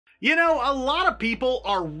You know, a lot of people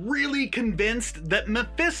are really convinced that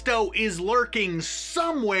Mephisto is lurking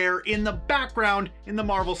somewhere in the background in the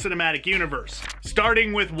Marvel Cinematic Universe.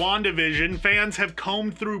 Starting with WandaVision, fans have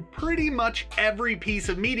combed through pretty much every piece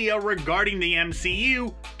of media regarding the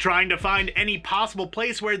MCU, trying to find any possible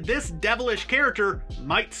place where this devilish character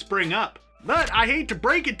might spring up. But I hate to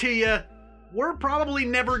break it to you, we're probably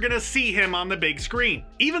never gonna see him on the big screen.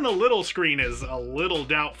 Even the little screen is a little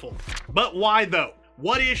doubtful. But why though?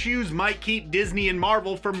 What issues might keep Disney and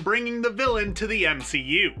Marvel from bringing the villain to the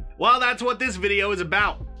MCU? Well, that's what this video is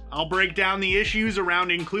about. I'll break down the issues around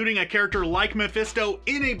including a character like Mephisto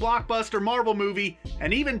in a blockbuster Marvel movie,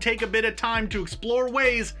 and even take a bit of time to explore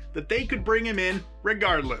ways that they could bring him in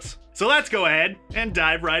regardless. So let's go ahead and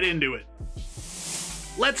dive right into it.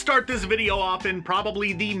 Let's start this video off in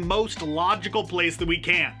probably the most logical place that we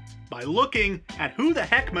can, by looking at who the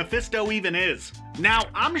heck Mephisto even is. Now,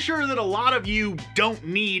 I'm sure that a lot of you don't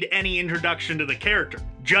need any introduction to the character.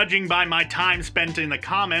 Judging by my time spent in the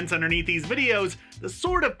comments underneath these videos, the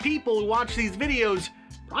sort of people who watch these videos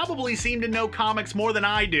probably seem to know comics more than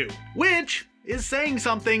I do, which is saying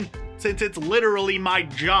something since it's literally my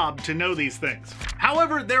job to know these things.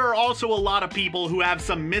 However, there are also a lot of people who have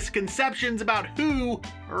some misconceptions about who,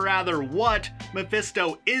 or rather what,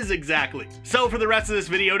 Mephisto is exactly. So for the rest of this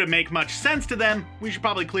video to make much sense to them, we should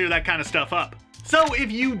probably clear that kind of stuff up. So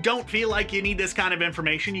if you don't feel like you need this kind of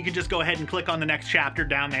information, you can just go ahead and click on the next chapter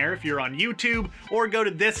down there if you're on YouTube, or go to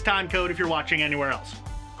this time code if you're watching anywhere else.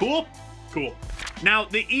 Cool? Cool. Now,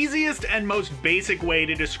 the easiest and most basic way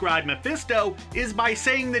to describe Mephisto is by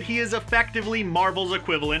saying that he is effectively Marvel's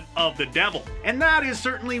equivalent of the devil. And that is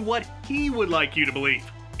certainly what he would like you to believe.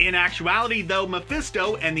 In actuality, though,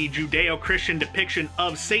 Mephisto and the Judeo-Christian depiction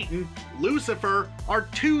of Satan, Lucifer, are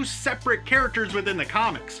two separate characters within the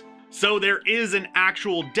comics. So there is an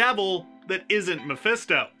actual devil that isn't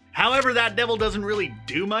Mephisto. However, that devil doesn't really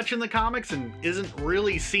do much in the comics and isn't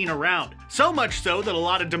really seen around. So much so that a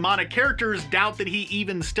lot of demonic characters doubt that he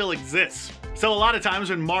even still exists. So a lot of times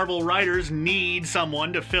when Marvel writers need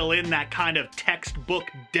someone to fill in that kind of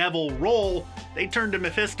textbook devil role, they turn to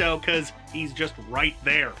Mephisto because he's just right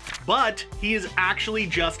there. But he is actually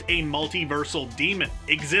just a multiversal demon,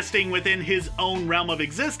 existing within his own realm of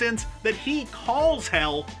existence that he calls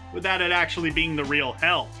hell without it actually being the real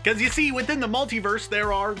hell. Because you see, within the multiverse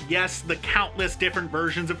there are, yes, the countless different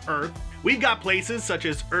versions of Earth. We've got places such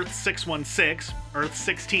as Earth 616, Earth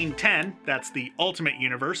 1610, that's the Ultimate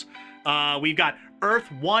Universe. We've got Earth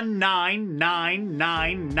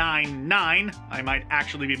 199999, I might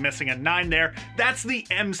actually be missing a 9 there, that's the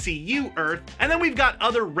MCU Earth. And then we've got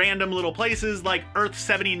other random little places like Earth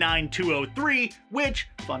 79203, which,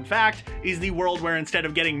 fun fact, is the world where instead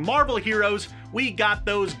of getting Marvel heroes, we got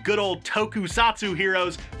those good old tokusatsu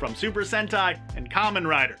heroes from Super Sentai and Kamen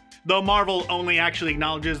Rider. Though Marvel only actually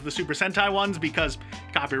acknowledges the Super Sentai ones because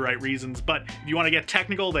copyright reasons, but if you want to get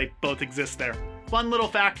technical, they both exist there. Fun little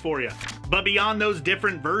fact for you. But beyond those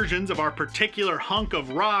different versions of our particular hunk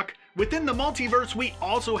of rock, within the multiverse we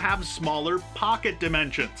also have smaller pocket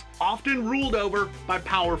dimensions, often ruled over by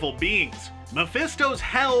powerful beings. Mephisto's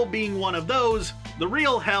hell being one of those, the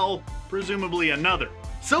real hell presumably another.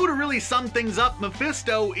 So to really sum things up,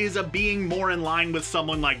 Mephisto is a being more in line with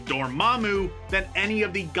someone like Dormammu than any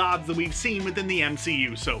of the gods that we've seen within the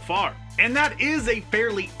MCU so far. And that is a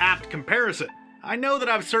fairly apt comparison. I know that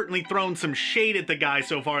I've certainly thrown some shade at the guy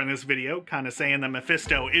so far in this video, kind of saying that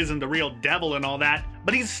Mephisto isn't the real devil and all that,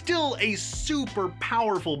 but he's still a super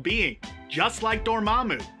powerful being, just like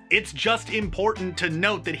Dormammu. It's just important to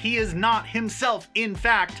note that he is not himself, in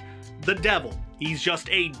fact, the devil. He's just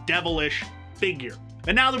a devilish figure.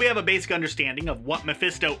 And now that we have a basic understanding of what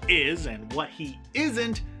Mephisto is and what he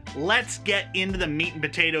isn't, let's get into the meat and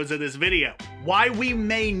potatoes of this video. Why we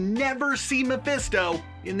may never see Mephisto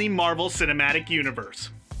in the Marvel Cinematic Universe.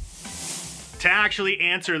 To actually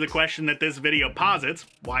answer the question that this video posits,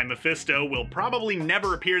 why Mephisto will probably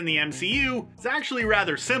never appear in the MCU, is actually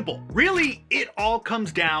rather simple. Really, it all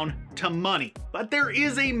comes down to money. But there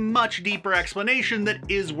is a much deeper explanation that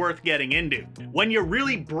is worth getting into. When you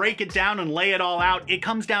really break it down and lay it all out, it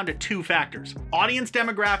comes down to two factors: audience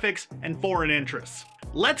demographics and foreign interests.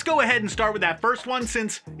 Let's go ahead and start with that first one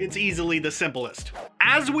since it's easily the simplest.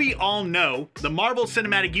 As we all know, the Marvel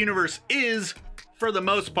Cinematic Universe is, for the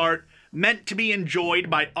most part, meant to be enjoyed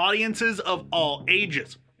by audiences of all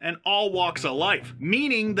ages and all walks of life,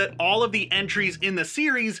 meaning that all of the entries in the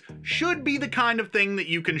series should be the kind of thing that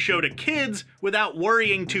you can show to kids without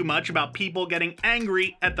worrying too much about people getting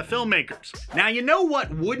angry at the filmmakers. Now, you know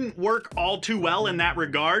what wouldn't work all too well in that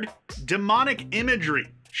regard? Demonic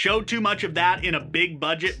imagery. Show too much of that in a big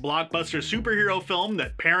budget blockbuster superhero film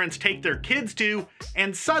that parents take their kids to,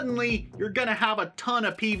 and suddenly you're gonna have a ton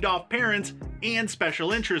of peeved off parents and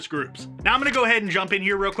special interest groups. Now I'm gonna go ahead and jump in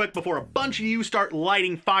here real quick before a bunch of you start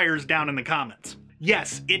lighting fires down in the comments.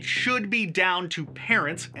 Yes, it should be down to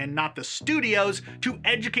parents and not the studios to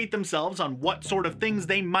educate themselves on what sort of things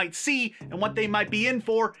they might see and what they might be in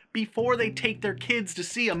for before they take their kids to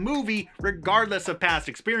see a movie regardless of past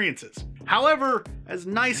experiences. However, as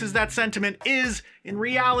nice as that sentiment is, in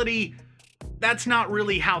reality, that's not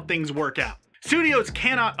really how things work out. Studios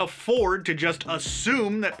cannot afford to just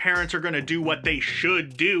assume that parents are going to do what they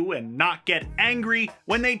should do and not get angry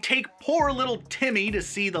when they take poor little Timmy to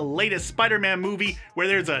see the latest Spider-Man movie where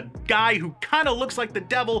there's a guy who kind of looks like the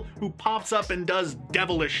devil who pops up and does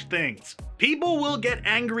devilish things. People will get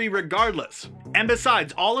angry regardless. And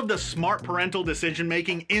besides, all of the smart parental decision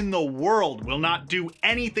making in the world will not do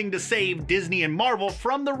anything to save Disney and Marvel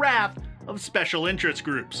from the wrath of special interest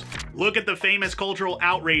groups. Look at the famous cultural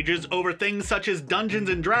outrages over things such as Dungeons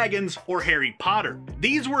and Dragons or Harry Potter.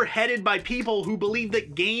 These were headed by people who believed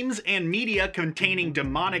that games and media containing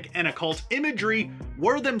demonic and occult imagery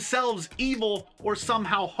were themselves evil or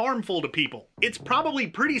somehow harmful to people. It's probably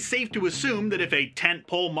pretty safe to assume that if a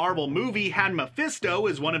tentpole Marvel movie had Mephisto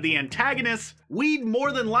as one of the antagonists, we'd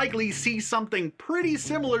more than likely see something pretty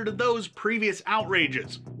similar to those previous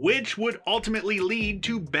outrages, which would ultimately lead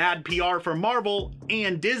to bad PR for Marvel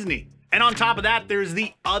and Disney. And on top of that, there's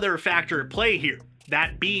the other factor at play here,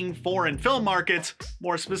 that being foreign film markets,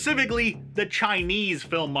 more specifically, the Chinese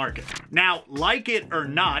film market. Now, like it or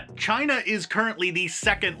not, China is currently the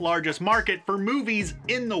second largest market for movies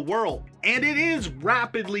in the world, and it is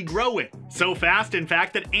rapidly growing. So fast, in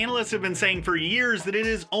fact, that analysts have been saying for years that it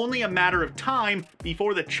is only a matter of time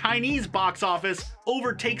before the Chinese box office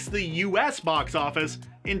overtakes the US box office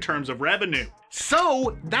in terms of revenue.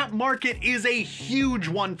 So that market is a huge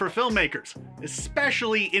one for filmmakers,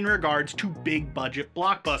 especially in regards to big budget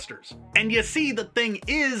blockbusters. And you see, the thing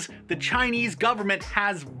is, the Chinese government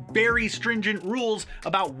has very stringent rules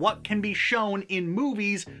about what can be shown in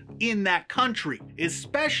movies in that country,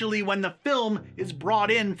 especially when the film is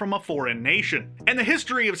brought in from a foreign nation. And the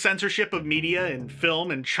history of censorship of media and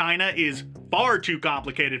film in China is far too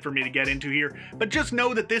complicated for me to get into here, but just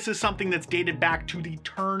know that this is something that's dated back to the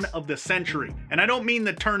turn of the century. And I don't mean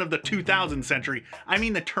the turn of the 2000th century, I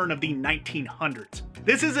mean the turn of the 1900s.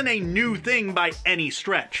 This isn't a new thing by any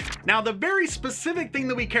stretch. Now, the very specific thing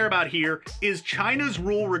that we care about here is China's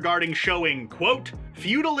rule regarding showing, quote,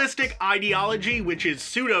 feudalistic ideology, which is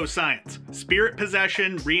pseudoscience, spirit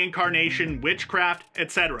possession, reincarnation, witchcraft,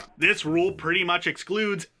 etc. This rule pretty much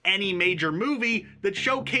excludes any major movie that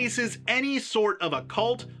showcases any sort of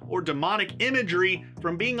occult or demonic imagery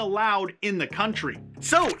from being allowed in the country.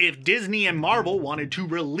 So if Disney and Marvel wanted to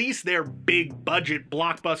release their big budget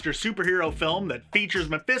blockbuster superhero film that features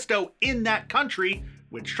Mephisto in that country,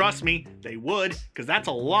 which trust me, they would, because that's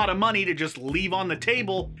a lot of money to just leave on the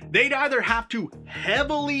table, they'd either have to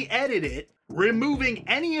heavily edit it, removing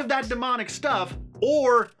any of that demonic stuff,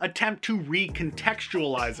 or attempt to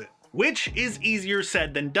recontextualize it, which is easier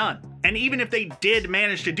said than done. And even if they did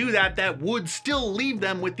manage to do that, that would still leave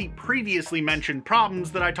them with the previously mentioned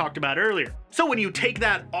problems that I talked about earlier. So when you take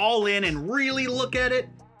that all in and really look at it,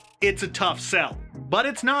 it's a tough sell, but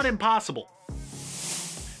it's not impossible.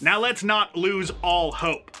 Now let's not lose all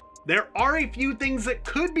hope. There are a few things that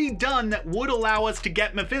could be done that would allow us to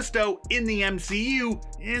get Mephisto in the MCU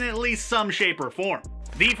in at least some shape or form.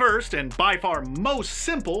 The first, and by far most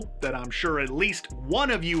simple, that I'm sure at least one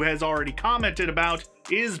of you has already commented about,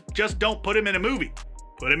 is just don't put him in a movie.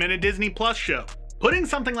 Put him in a Disney Plus show. Putting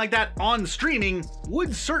something like that on streaming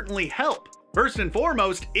would certainly help. First and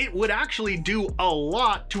foremost, it would actually do a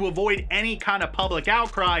lot to avoid any kind of public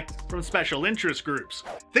outcry from special interest groups.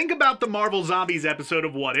 Think about the Marvel Zombies episode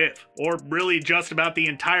of What If, or really just about the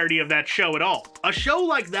entirety of that show at all. A show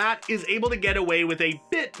like that is able to get away with a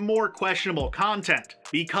bit more questionable content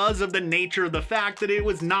because of the nature of the fact that it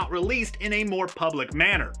was not released in a more public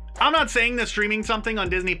manner. I'm not saying that streaming something on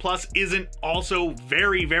Disney Plus isn't also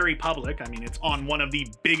very, very public. I mean, it's on one of the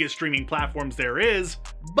biggest streaming platforms there is,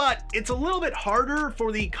 but it's a little bit harder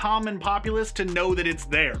for the common populace to know that it's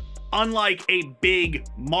there. Unlike a big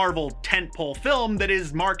Marvel tentpole film that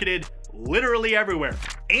is marketed literally everywhere.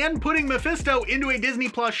 And putting Mephisto into a Disney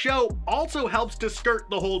Plus show also helps to skirt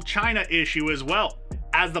the whole China issue as well,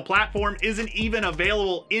 as the platform isn't even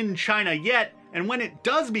available in China yet. And when it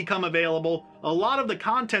does become available, a lot of the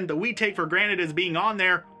content that we take for granted as being on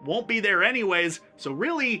there won't be there anyways, so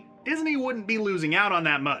really, Disney wouldn't be losing out on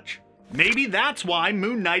that much. Maybe that's why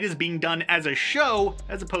Moon Knight is being done as a show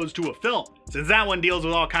as opposed to a film, since that one deals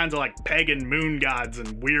with all kinds of like pagan moon gods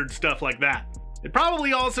and weird stuff like that. It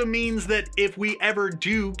probably also means that if we ever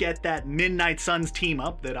do get that Midnight Suns team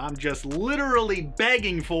up that I'm just literally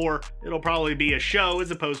begging for, it'll probably be a show as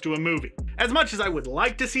opposed to a movie. As much as I would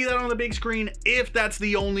like to see that on the big screen, if that's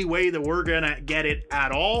the only way that we're gonna get it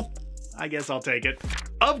at all, I guess I'll take it.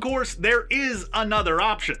 Of course, there is another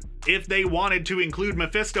option. If they wanted to include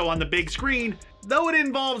Mephisto on the big screen, though it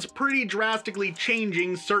involves pretty drastically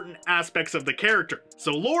changing certain aspects of the character.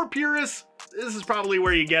 So lore purists, this is probably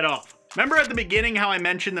where you get off. Remember at the beginning how I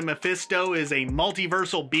mentioned that Mephisto is a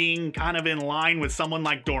multiversal being kind of in line with someone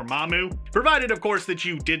like Dormammu? Provided, of course, that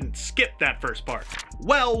you didn't skip that first part.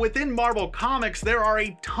 Well, within Marvel Comics, there are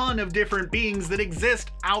a ton of different beings that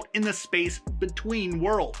exist out in the space between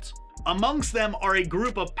worlds. Amongst them are a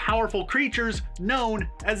group of powerful creatures known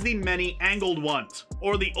as the Many-Angled Ones,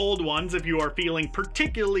 or the Old Ones if you are feeling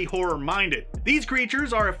particularly horror-minded. These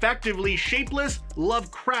creatures are effectively shapeless,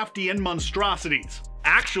 Lovecraftian monstrosities.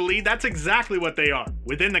 Actually, that's exactly what they are.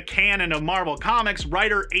 Within the canon of Marvel Comics,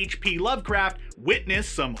 writer H.P. Lovecraft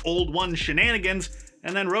witnessed some Old One shenanigans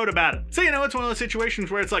and then wrote about it. So, you know, it's one of those situations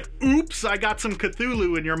where it's like, oops, I got some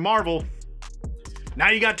Cthulhu in your Marvel. Now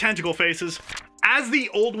you got tentacle faces. As the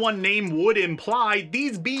Old One name would imply,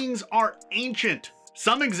 these beings are ancient,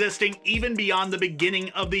 some existing even beyond the beginning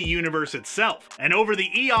of the universe itself. And over the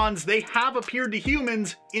eons, they have appeared to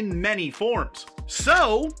humans in many forms.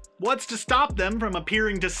 So, what's to stop them from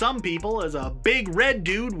appearing to some people as a big red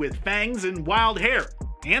dude with fangs and wild hair?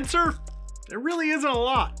 Answer? There really isn't a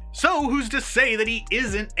lot. So who's to say that he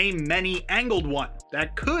isn't a many-angled one?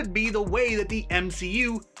 That could be the way that the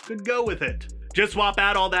MCU could go with it. Just swap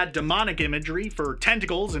out all that demonic imagery for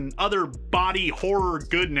tentacles and other body horror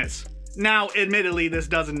goodness. Now, admittedly, this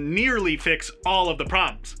doesn't nearly fix all of the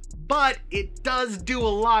problems, but it does do a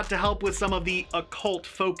lot to help with some of the occult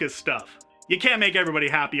focus stuff. You can't make everybody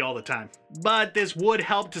happy all the time, but this would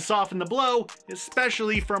help to soften the blow,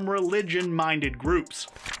 especially from religion-minded groups.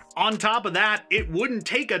 On top of that, it wouldn't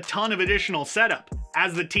take a ton of additional setup,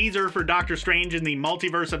 as the teaser for Doctor Strange in the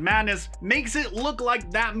Multiverse of Madness makes it look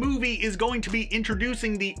like that movie is going to be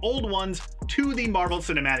introducing the Old Ones to the Marvel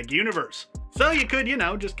Cinematic Universe. So you could, you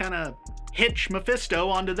know, just kind of hitch Mephisto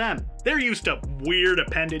onto them. They're used to weird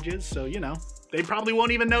appendages, so, you know, they probably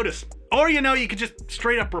won't even notice. Or, you know, you could just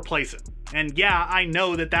straight up replace it. And yeah, I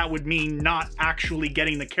know that that would mean not actually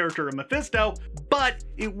getting the character of Mephisto, but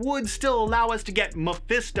it would still allow us to get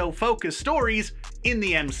Mephisto-focused stories in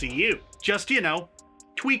the MCU. Just, you know,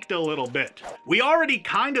 tweaked a little bit. We already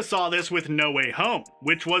kinda saw this with No Way Home,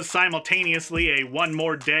 which was simultaneously a One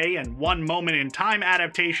More Day and One Moment in Time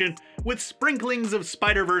adaptation with sprinklings of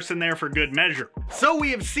Spider-Verse in there for good measure. So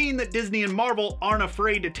we have seen that Disney and Marvel aren't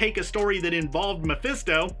afraid to take a story that involved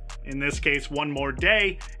Mephisto, in this case One More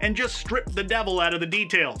Day, and just strip the devil out of the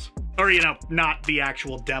details. Or, you know, not the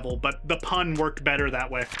actual devil, but the pun worked better that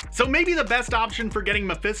way. So maybe the best option for getting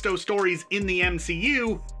Mephisto stories in the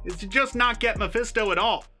MCU is to just not get Mephisto at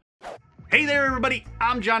all. Hey there everybody,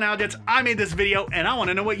 I'm John Algetz. I made this video and I want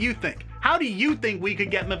to know what you think. How do you think we could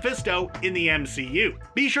get Mephisto in the MCU?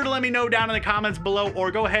 Be sure to let me know down in the comments below or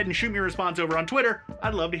go ahead and shoot me a response over on Twitter.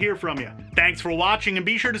 I'd love to hear from you. Thanks for watching and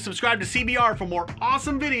be sure to subscribe to CBR for more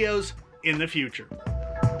awesome videos in the future.